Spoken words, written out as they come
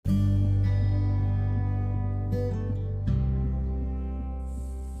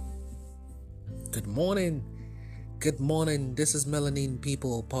morning. Good morning. This is Melanin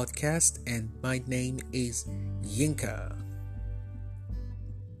People Podcast, and my name is Yinka.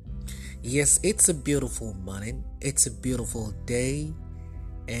 Yes, it's a beautiful morning. It's a beautiful day,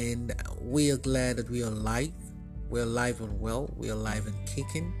 and we are glad that we are alive. We're alive and well. We're alive and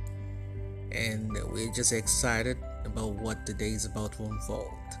kicking, and we're just excited about what the day is about to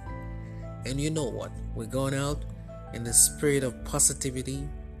unfold. And you know what? We're going out in the spirit of positivity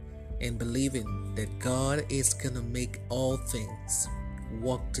and believing that God is going to make all things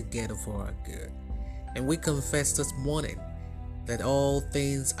work together for our good. And we confess this morning that all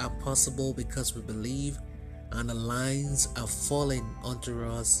things are possible because we believe, and the lines are falling onto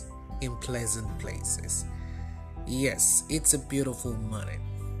us in pleasant places. Yes, it's a beautiful morning.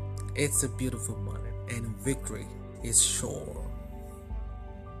 It's a beautiful morning, and victory is sure.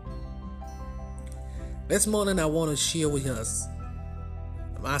 This morning I want to share with us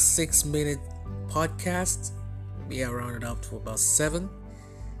my 6-minute podcast. We are rounded up to about 7.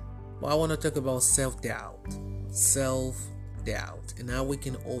 But I want to talk about self-doubt, and how we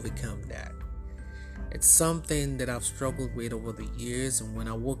can overcome that. It's something that I've struggled with over the years, and when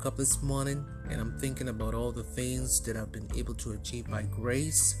I woke up this morning and I'm thinking about all the things that I've been able to achieve by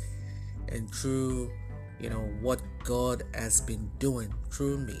grace and through, what God has been doing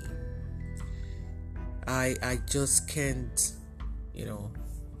through me, I just can't,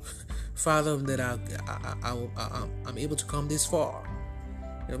 fathom that I'm able to come this far.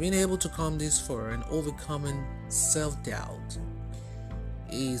 Being able to come this far and overcoming self-doubt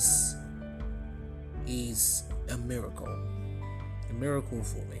is a miracle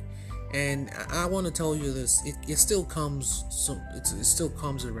for me. And I want to tell you this: it still comes, it still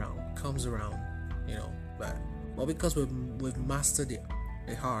comes around, but because we've mastered the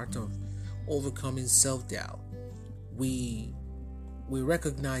art of overcoming self-doubt, we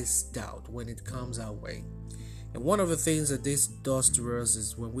recognize doubt when it comes our way. And one of the things that this does to us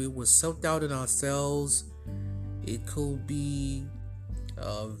is when we were self-doubting ourselves, it could be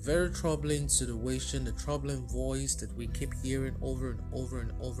a very troubling situation, a troubling voice that we keep hearing over and over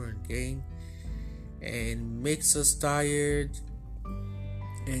and over again, and makes us tired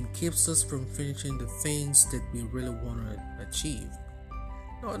and keeps us from finishing the things that we really want to achieve.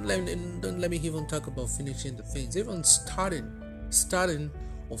 Don't let me even talk about finishing the things. Even starting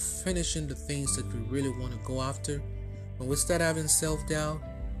or finishing the things that we really want to go after. When we start having self-doubt,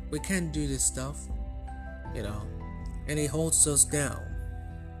 we can't do this stuff, and it holds us down.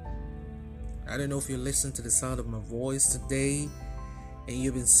 I don't know if you listen to the sound of my voice today and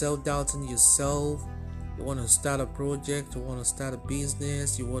you've been self-doubting yourself. You want to start a project, you want to start a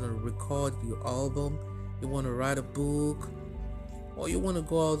business, you want to record your album, you want to write a book, or you want to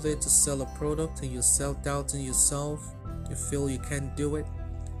go out there to sell a product and you're self-doubting yourself. You feel you can't do it.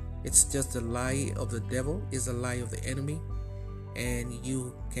 It's just a lie of the devil, it's a lie of the enemy, and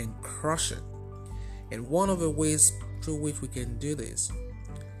you can crush it. And one of the ways through which we can do this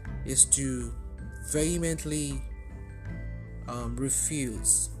is to vehemently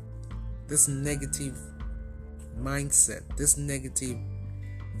refuse this negative mindset, this negative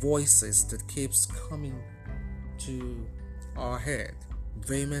voices that keeps coming to our head.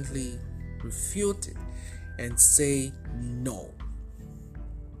 Vehemently refute it and say no.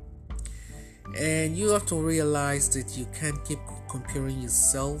 And you have to realize that you can't keep comparing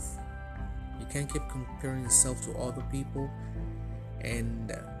yourself. You can't keep comparing yourself to other people,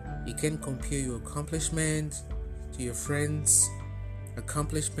 and you can't compare your accomplishment to your friends'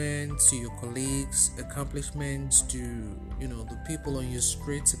 accomplishments, to your colleagues' accomplishments, to the people on your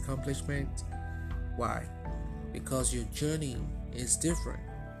street's accomplishment. Why? Because your journey is different.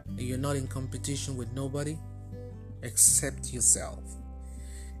 You're not in competition with nobody except yourself.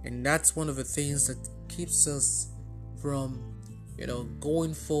 And that's one of the things that keeps us from,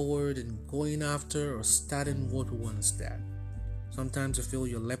 going forward and going after or starting what we want to start. Sometimes you feel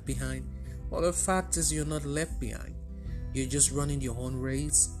you're left behind. Well, the fact is you're not left behind. You're just running your own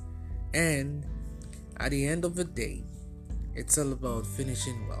race. And at the end of the day, it's all about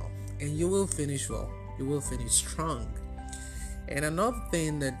finishing well. And you will finish well. You will finish strong. And another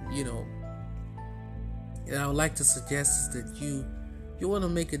thing that, I would like to suggest is that you want to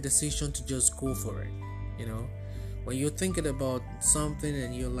make a decision to just go for it. When you're thinking about something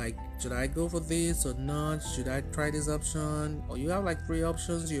and you're like, should I go for this or not? Should I try this option? Or you have like 3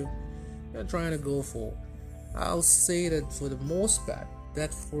 options you're trying to go for. I'll say that for the most part,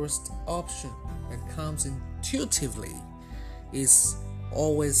 that first option that comes intuitively is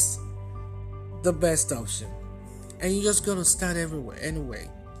always the best option. And you're just gonna start anyway.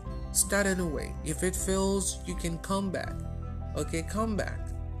 Start anyway. If it fails, you can come back. Okay, come back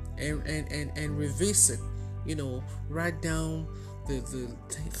and revisit. Write down the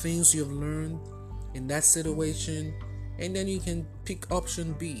things you've learned in that situation, and then you can pick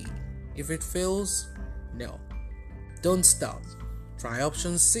option B. If it fails, no, don't stop. Try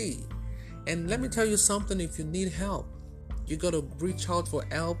option C. And let me tell you something: if you need help, you gotta reach out for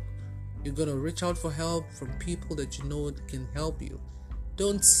help. You gotta reach out for help from people that you know can help you.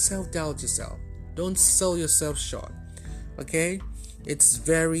 Don't self-doubt yourself. Don't sell yourself short. Okay? It's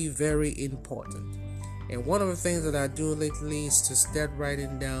very, very important. And one of the things that I do lately is to start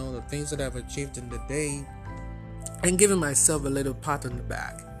writing down the things that I've achieved in the day and giving myself a little pat on the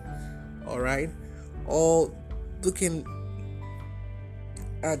back. Alright? Or looking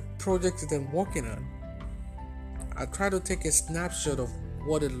at projects that I'm working on. I try to take a snapshot of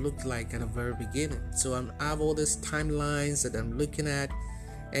what it looked like at the very beginning. So I have all these timelines that I'm looking at.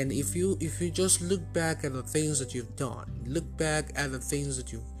 And if you just look back at the things that you've done, look back at the things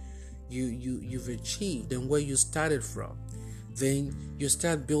that you've achieved and where you started from, then you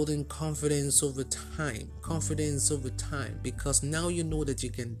start building confidence over time, because now you know that you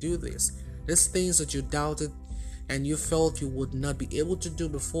can do this. There's things that you doubted and you felt you would not be able to do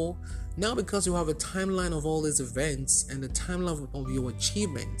before. Now, because you have a timeline of all these events and the timeline of your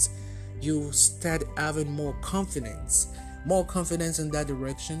achievements, you start having more confidence in that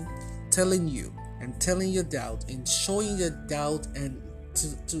direction, telling you and telling your doubt and showing your doubt and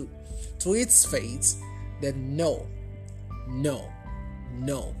to its face that no,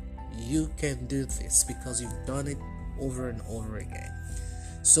 you can do this because you've done it over and over again.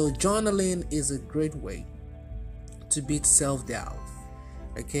 So journaling is a great way to beat self-doubt.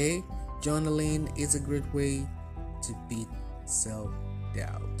 Okay? Journaling is a great way to beat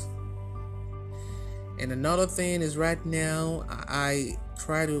self-doubt. And another thing is, right now I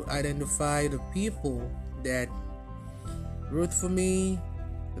try to identify the people that root for me,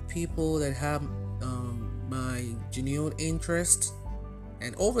 the people that have my genuine interest,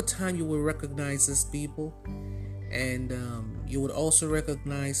 and over time you will recognize these people, and you would also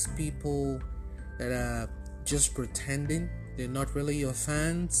recognize people that are just pretending. They're not really your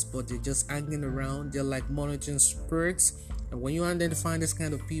fans, but they're just hanging around. They're like monitoring spirits. And when you identify this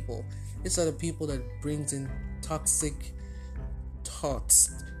kind of people, these are the people that brings in toxic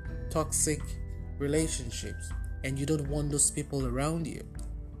thoughts, toxic relationships, and you don't want those people around you.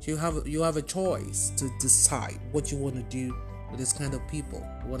 You have a choice to decide what you want to do with this kind of people.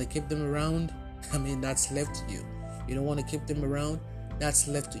 You want to keep them around? That's left to you. You don't want to keep them around? That's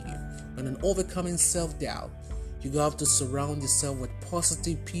left to you. And in overcoming self-doubt, you have to surround yourself with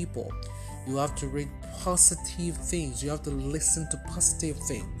positive people. You have to read positive things. You have to listen to positive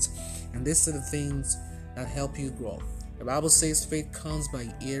things. And these are the things that help you grow. The Bible says faith comes by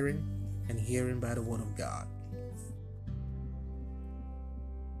hearing, and hearing by the word of God.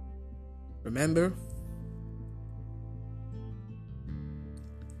 Remember,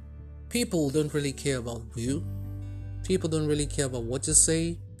 people don't really care about you. People don't really care about what you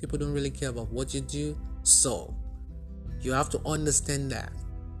say. People don't really care about what you do. So, you have to understand that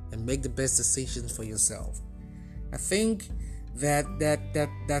and make the best decisions for yourself. I think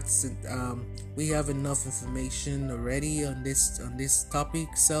that's we have enough information already on this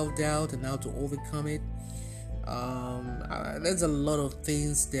topic, self-doubt and how to overcome it. There's a lot of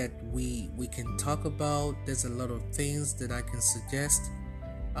things that we can talk about. There's a lot of things that I can suggest.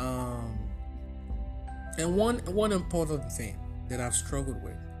 And one important thing that I've struggled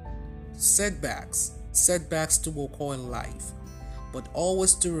with: setbacks to occur in life, but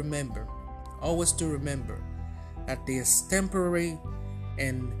always to remember that they are temporary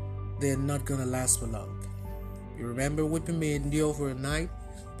and they're not gonna last for long. You remember, weeping may endure for a night,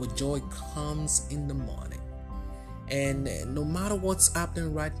 but joy comes in the morning. And no matter what's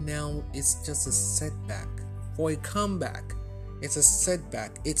happening right now, it's just a setback. For a comeback, it's a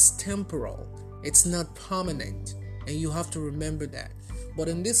setback. It's temporal. It's not permanent. And you have to remember that. But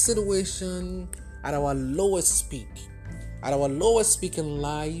in this situation, at our lowest peak in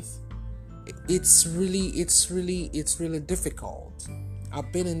life, it's really difficult.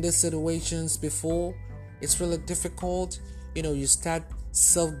 I've been in these situations before. It's really difficult. You start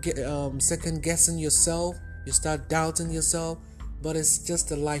second guessing yourself. You start doubting yourself, but it's just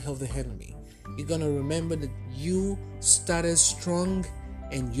the light of the enemy. You're gonna remember that you started strong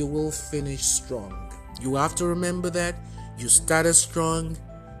and you will finish strong. You have to remember that you started strong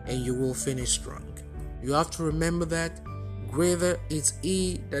and you will finish strong. You have to remember that greater is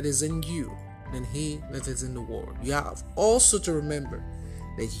he that is in you than he that is in the world. You have also to remember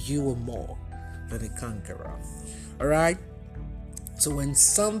that you are more than a conqueror. Alright? So when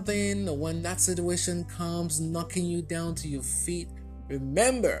that situation comes knocking you down to your feet,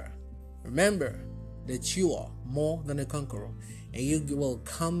 remember that you are more than a conqueror, and you will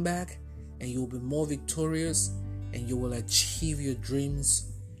come back and you will be more victorious, and you will achieve your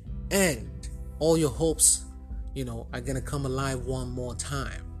dreams, and all your hopes, are gonna come alive one more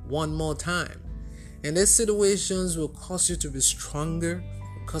time. And these situations will cause you to be stronger,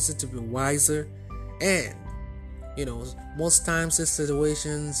 will cause you to be wiser, and most times these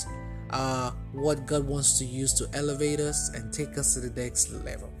situations are what God wants to use to elevate us and take us to the next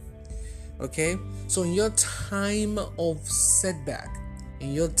level. Okay, so in your time of setback,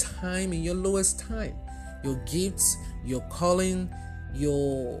 in your lowest time, your gifts, your calling,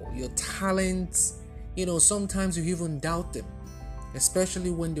 your talents, sometimes you even doubt them,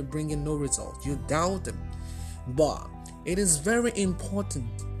 especially when they bring in no result. You doubt them, but it is very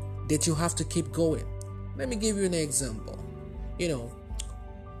important that you have to keep going. Let me give you an example.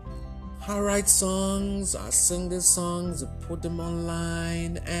 I write songs, I sing these songs, I put them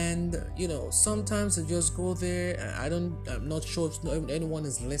online, and sometimes I just go there. I'm not sure if anyone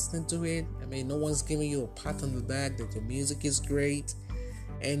is listening to it. I mean, no one's giving you a pat on the back that your music is great,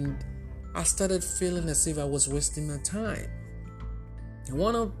 and I started feeling as if I was wasting my time.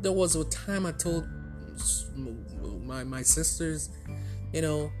 There was a time I told my sisters,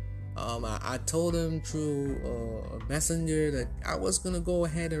 I told them through a messenger that I was gonna go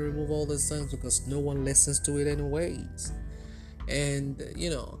ahead and remove all the songs because no one listens to it anyways. And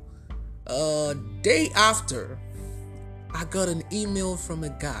day after, I got an email from a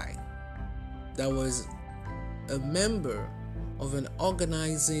guy that was a member of an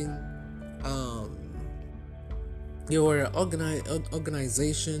organizing. They were an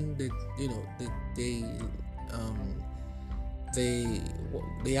organization that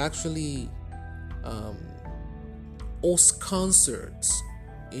they actually host concerts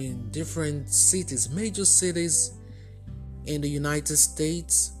in different cities, major cities in the United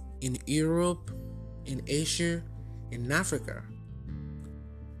States, in Europe, in Asia, in Africa.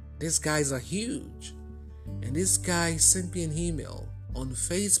 These guys are huge, and this guy sent me an email on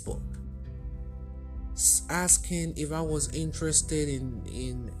Facebook asking if I was interested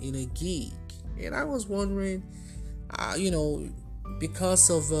in a gig, and I was wondering. Because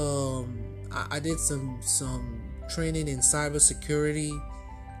of I did some training in cybersecurity.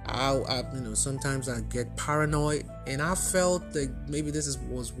 I sometimes I get paranoid, and I felt that maybe this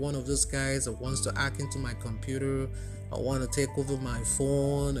was one of those guys that wants to hack into my computer, or want to take over my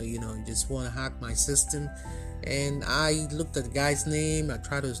phone, or just want to hack my system. And I looked at the guy's name. I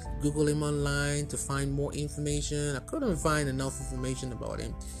tried to Google him online to find more information. I couldn't find enough information about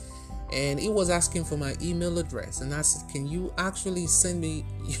him. And it was asking for my email address, and I said, can you actually send me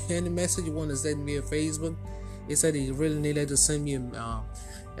any message you want to send me on Facebook? He said he really needed to send me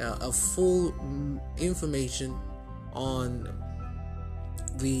a full information on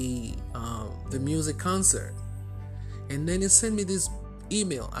the music concert. And then he sent me this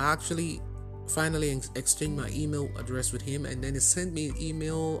email. I actually finally exchanged my email address with him, and then he sent me an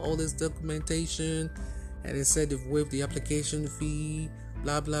email, all this documentation, and he said they've waived the application fee,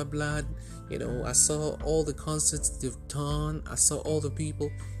 blah blah blah. I saw all the concerts they've done. I saw all the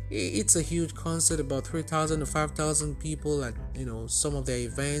people. It's a huge concert, about 3,000 to 5,000 people at some of their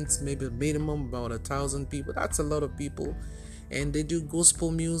events, maybe a minimum about 1,000 people. That's a lot of people, and they do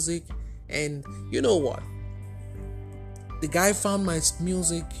gospel music. And you know what? The guy found my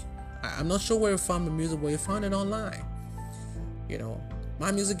music. I'm not sure where he found my music, but he found it online.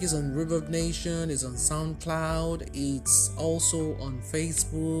 My music is on Reverb Nation, it's on SoundCloud, it's also on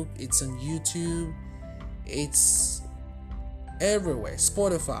Facebook, it's on YouTube, it's everywhere,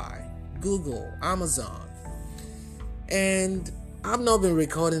 Spotify, Google, Amazon. And I've not been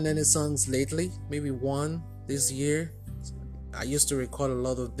recording any songs lately, maybe one this year. I used to record a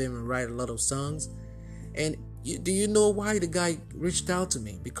lot of them and write a lot of songs. And do you know why the guy reached out to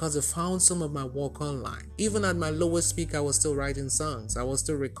me? Because he found some of my work online. Even at my lowest peak, I was still writing songs. I was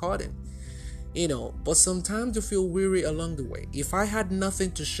still recording. But sometimes you feel weary along the way. If I had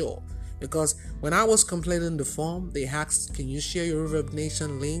nothing to show, because when I was completing the form, they asked, can you share your Reverb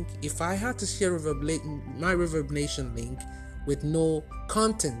Nation link? If I had to share my Reverb Nation link with no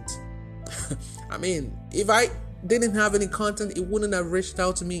content, I mean, if I didn't have any content, it wouldn't have reached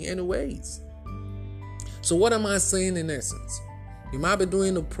out to me anyways. So what am I saying in essence? You might be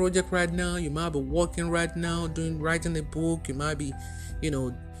doing a project right now. You might be working right now, writing a book. You might be,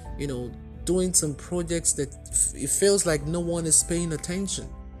 doing some projects that it feels like no one is paying attention.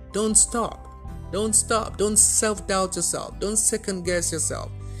 Don't stop. Don't self-doubt yourself. Don't second-guess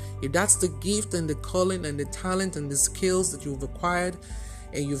yourself. If that's the gift and the calling and the talent and the skills that you've acquired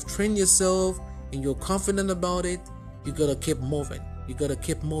and you've trained yourself and you're confident about it, you gotta keep moving. You gotta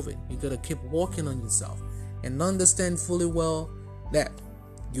keep moving. You gotta keep working on yourself, and understand fully well that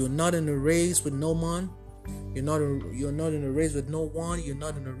you're not in a race with no man. You're not in a race with no one. You're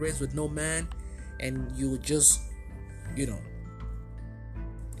not in a race with no man, and you just, you're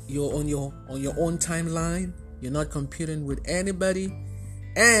on your own timeline. You're not competing with anybody,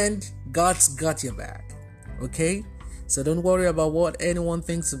 and God's got your back. Okay, so don't worry about what anyone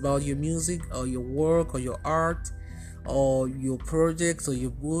thinks about your music or your work or your art or your projects or your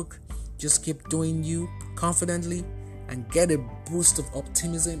book. Just keep doing you confidently and get a boost of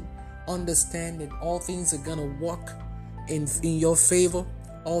optimism. Understand that all things are gonna work in your favor.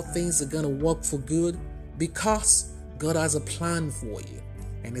 All things are gonna work for good because God has a plan for you,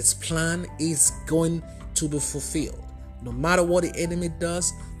 and His plan is going to be fulfilled. No matter what the enemy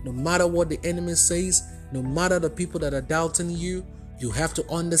does, no matter what the enemy says, no matter the people that are doubting you, you have to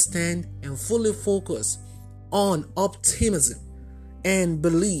understand and fully focus on optimism and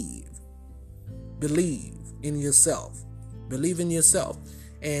believe. Believe in yourself. Believe in yourself.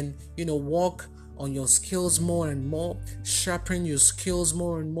 And, work on your skills more and more. Sharpen your skills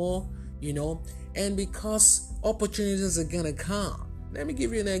more and more, And because opportunities are going to come. Let me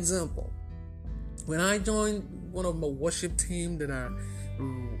give you an example. When I joined one of my worship team that I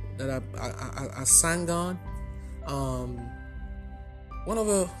sang on, one of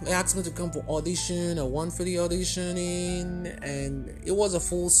them asked me to come for audition. I went for the auditioning, and it was a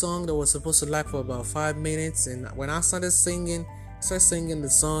full song that was supposed to last for about 5 minutes. And when I started singing the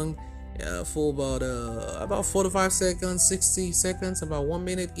song for about 45 seconds, 60 seconds, about 1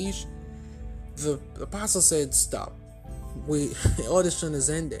 minute each, the pastor said, "Stop. The audition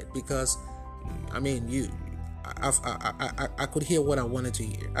is ended," because I could hear what I wanted to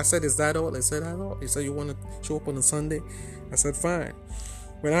hear. I said, "Is that all?" They said, "That's all." He said, "You want to show up on a Sunday?" I said, "Fine."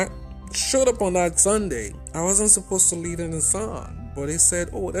 When I showed up on that Sunday, I wasn't supposed to lead in the song, but he said,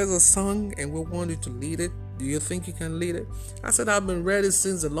 "Oh, there's a song and we want you to lead it. Do you think you can lead it?" I said, "I've been ready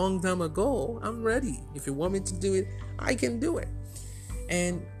since a long time ago. I'm ready. If you want me to do it, I can do it."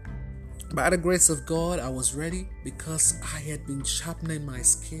 And by the grace of God, I was ready because I had been sharpening my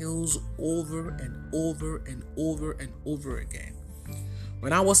skills over and over and over and over again.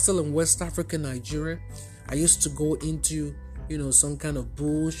 When I was still in West Africa, Nigeria, I used to go into, some kind of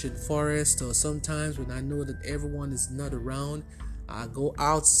bush and forest, or sometimes when I know that everyone is not around, I go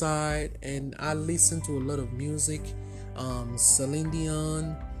outside and I listen to a lot of music. Celine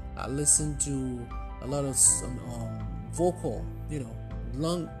Dion, I listen to a lot of vocal,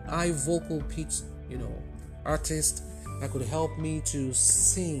 long high vocal pitch, artists that could help me to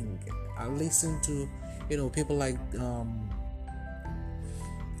sing. I listen to, people like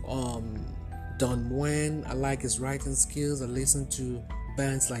Don Moen. I like his writing skills. I listen to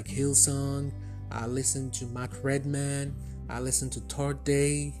bands like Hillsong. I listen to Matt Redman. I listen to Third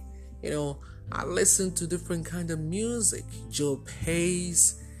Day. I listen to different kind of music. Joe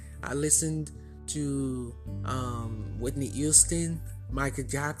Pace. I listened to Whitney Houston, Michael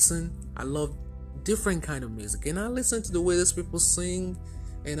Jackson. I love different kind of music, and I listen to the way these people sing.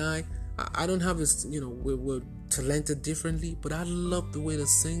 And I don't have this, we're talented differently, but I love the way they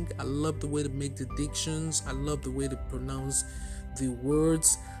sing. I love the way they make the dictions. I love the way they pronounce the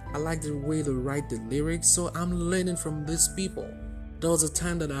words. I like the way they write the lyrics. So I'm learning from these people. There was a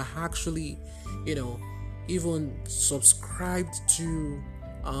time that I actually, even subscribed to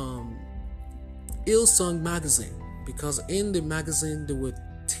Hillsong magazine, because in the magazine they were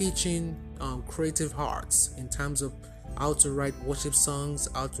teaching creative arts in terms of how to write worship songs,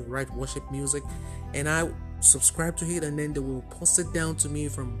 how to write worship music, and I subscribed to it, and then they will post it down to me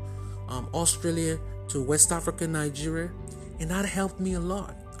from Australia to West Africa, Nigeria, and that helped me a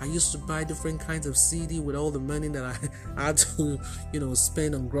lot. I used to buy different kinds of CD with all the money that I had to,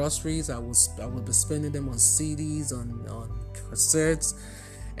 spend on groceries. I would be spending them on CDs, on cassettes,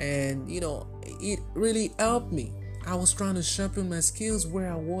 and it really helped me. I was trying to sharpen my skills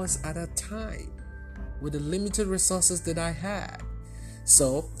where I was at that time with the limited resources that I had.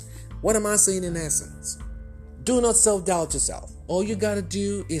 So, what am I saying in essence? Do not self-doubt yourself. All you gotta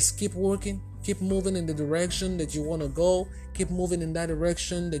do is keep working, keep moving in the direction that you want to go, keep moving in that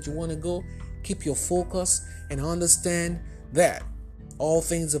direction that you want to go, keep your focus, and understand that all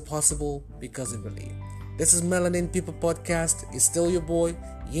things are possible because you believe. This is Melanin People Podcast. It's still your boy,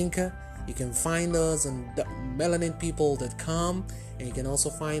 Yinka. You can find us on melaninpeople.com, and you can also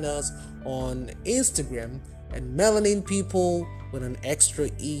find us on Instagram at Melanin People with an extra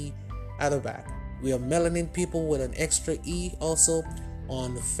E at the back. We are Melanin People with an extra E also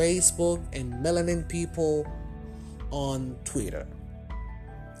on Facebook, and Melanin People on Twitter.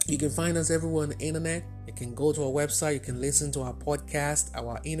 You can find us everywhere on the internet. You can go to our website. You can listen to our podcast,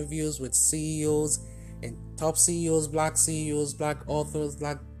 our interviews with CEOs and top CEOs, black authors,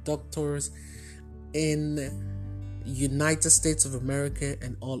 black doctors in United States of America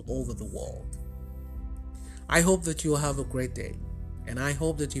and all over the world. I hope that you will have a great day. And I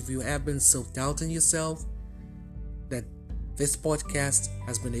hope that if you have been self-doubting yourself, that this podcast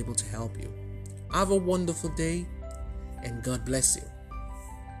has been able to help you. Have a wonderful day and God bless you.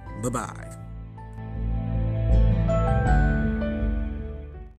 Bye-bye.